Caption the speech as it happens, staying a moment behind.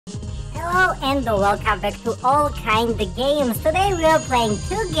Hello and welcome back to All Kind of Games. Today we are playing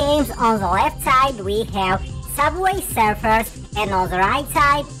two games. On the left side we have Subway Surfers and on the right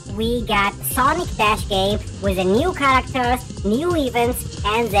side we got Sonic Dash game with the new characters, new events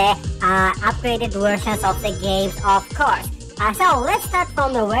and the upgraded versions of the games, of course. So let's start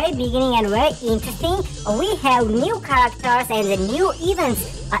from the very beginning and very interesting. We have new characters and the new events.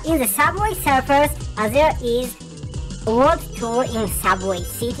 In the Subway Surfers there is World Tour in Subway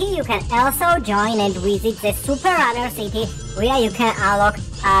City. You can also join and visit the Super Runner City where you can unlock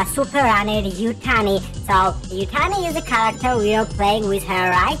Super Runner Yutani. So Yutani is a character we are playing with her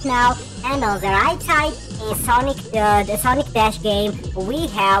right now, and on the right side in the Sonic Dash game we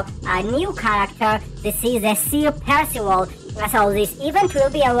have a new character. This is the Percival. So this event will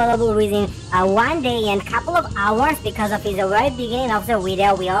be available within 1 day and couple of hours because of the very beginning of the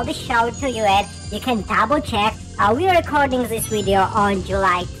video. We already showed to you and you can double check. We are recording this video on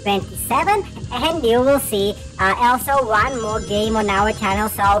July 27 and you will see also one more game on our channel.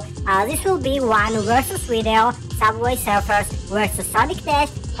 So this will be one versus video, Subway Surfers versus Sonic Dash,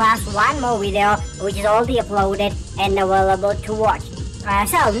 plus one more video which is already uploaded and available to watch.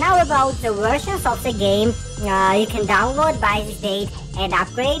 So now about the versions of the game, you can download by this date and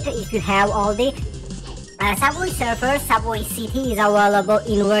upgrade if you have all the Subway Surfers. Subway City is available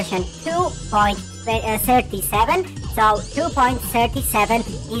in version 2.37. So 2.37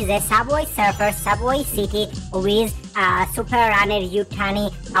 is the Subway Surfers Subway City with Super Runner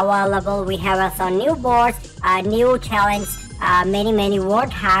Yutani available. We have also new boards, new challenge, many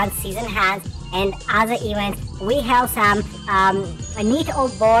world hunts, season hunts and other events. We have some neat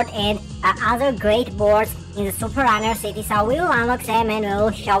old board and other great boards in the Super Runner City. So we will unlock them and we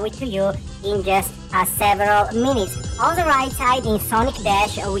will show it to you in just several minutes. On the right side in Sonic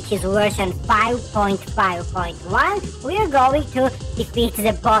Dash, which is version 5.5.1, we are going to defeat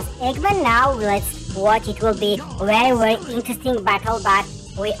the boss Eggman. Now let's watch. It will be very interesting battle, but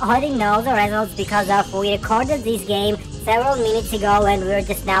we already know the results because of we recorded this game several minutes ago and we're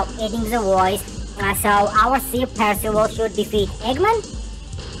just now adding the voice. So our Percival should defeat Eggman,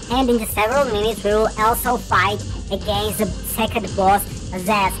 and in just several minutes we will also fight against the second boss,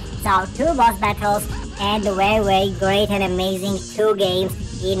 Zaz. So two boss battles and very great and amazing two games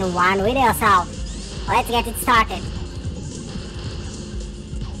in one video. So let's get it started.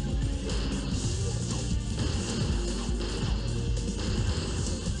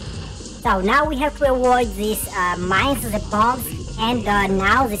 So now we have to avoid these mines, the bombs, and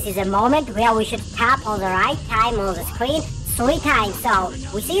now this is a moment where we should tap on the right time on the screen 3 times. So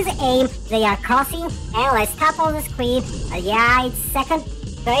we see the aim, they are crossing, and let's tap on the screen. Yeah, it's second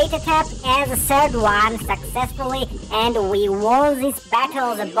great tap and the third one successfully, and we won this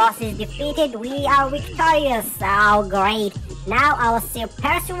battle. The boss is defeated. We are victorious. So great. Now our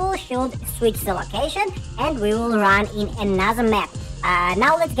Percival should switch the location and we will run in another map.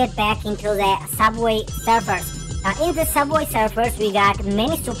 Now let's get back into the Subway Surfers. In the Subway Surfers we got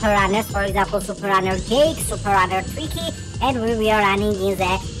many Super Runners, for example Super Runner Jake, Super Runner Tricky, and we are running in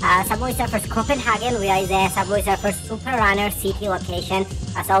the Subway Surfers Copenhagen. We are in the Subway Surfers Super Runner City location,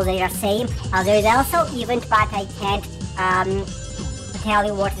 so they are same. There is also event, but I can't tell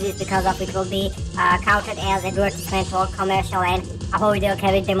you what it is because of it will be counted as advertisement or commercial and our video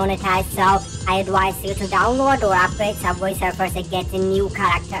can be demonetized. So I advise you to download or upgrade Subway Surfers and get the new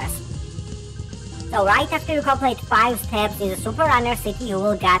characters. So right after you complete 5 steps in the Super Runner City, you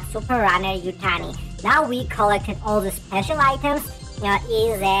will get Super Runner Yutani. Now we collected all the special items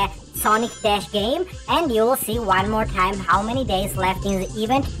in the Sonic Dash game, and you will see one more time how many days left in the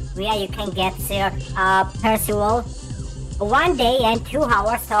event where you can get the Percival. 1 day and 2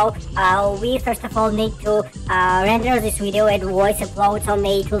 hours. So we first of all need to render this video and voice upload, so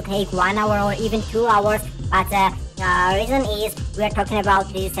maybe it will take 1 hour or even 2 hours, but reason is we are talking about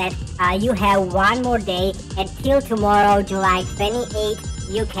this that you have 1 more day until tomorrow, July 28.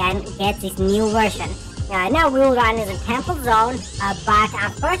 You can get this new version. Now we will run in the Temple Zone, but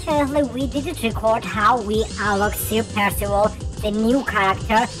unfortunately we didn't record how we unlock Percival, the new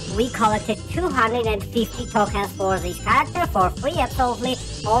character. We collected 250 tokens for this character for free, absolutely,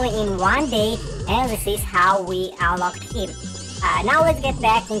 only in 1 day, and this is how we unlocked him. Now let's get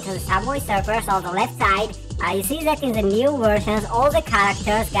back into the Subway Surfers. On the left side, you see that in the new versions all the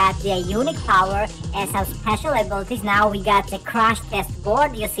characters got their unique power and some special abilities. Now we got the crash test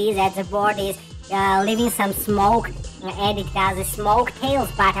board. You see that the board is leaving some smoke and it has the smoke tails,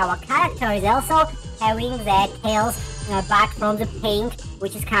 but our character is also having the tails but from the paint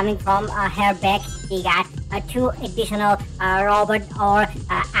which is coming from her back. He got 2 additional robot or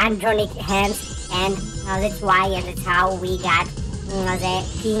andronic hands, and that's why and that's how we got the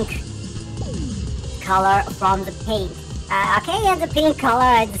pink color from the paint. Okay, and the pink color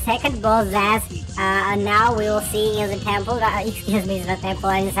at the second boss dance. Now we will see in the temple, excuse me, the temple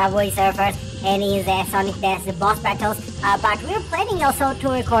and the Subway Surfers and in the Sonic Dash, the boss battles. But we're planning also to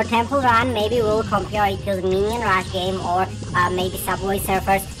record Temple Run. Maybe we'll compare it to the Minion Rush game or maybe Subway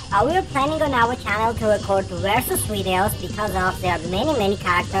Surfers. We're planning on our channel to record versus videos because there are many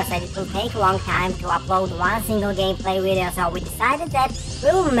characters and it will take a long time to upload one single gameplay video. So we decided that we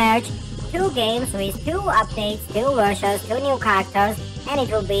will merge two games with two updates, two versions, two new characters, and it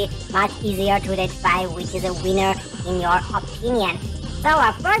will be much easier to identify which is a winner in your opinion. So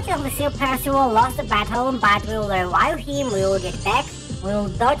unfortunately Percival lost the battle, but we will revive him, we will get back, we will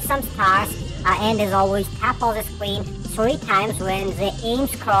dodge some stars, and as always tap on the screen 3 times when the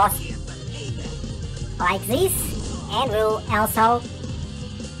aims cross like this, and we'll also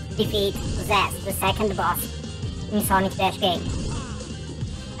defeat Zest, the second boss in Sonic Dash game.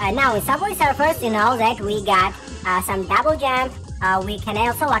 Now in Subway Surfers, you know that we got some double jump. We can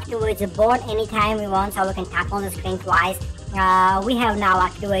also activate the board anytime we want, so we can tap on the screen twice. We have now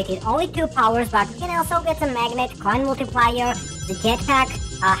activated only 2 powers, but we can also get a magnet, coin multiplier, the jetpack,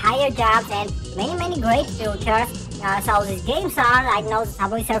 higher jumps, and many great features. So these games are, I know the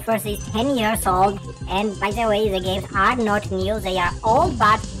Subway Surfers is 10 years old, and by the way, the games are not new, they are old,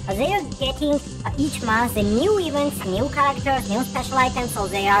 but they are getting each month the new events, new characters, new special items, so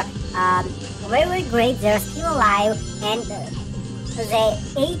they are very great, they're still alive, and the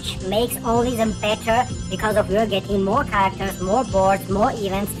age makes only them better because of we're getting more characters, more boards, more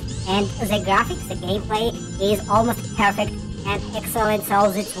events, and the graphics, the gameplay is almost perfect and excellent, so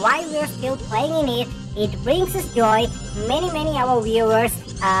that's why we're still playing in it. It brings us joy. Many our viewers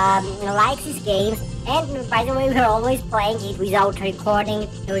like these games, and by the way, we're always playing it without recording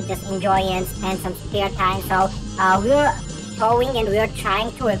to just enjoy and spend some spare time. So we're showing and we're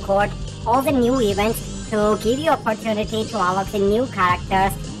trying to record all the new events to give you opportunity to unlock the new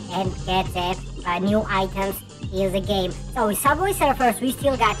characters and get the new items in the game. So with Subway Surfers, we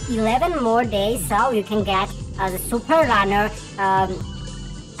still got 11 more days, so you can get the Super Runner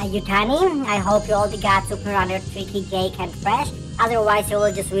Yutani. I hope you already got Super Runner Tricky, Jake, and Fresh. Otherwise, you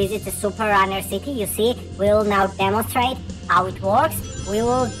will just visit the Super Runner City. You see, we will now demonstrate how it works. We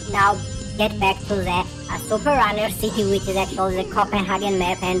will now get back to the Super Runner City, which is actually the Copenhagen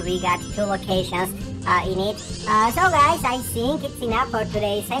map, and we got 2 locations in it. So guys, I think it's enough for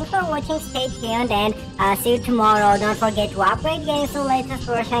today. Thanks for watching, stay tuned, and see you tomorrow. Don't forget to upgrade games to the latest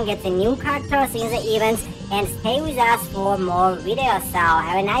version, get the new characters in the events, and stay with us for more videos. So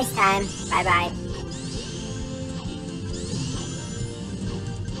have a nice time. Bye bye.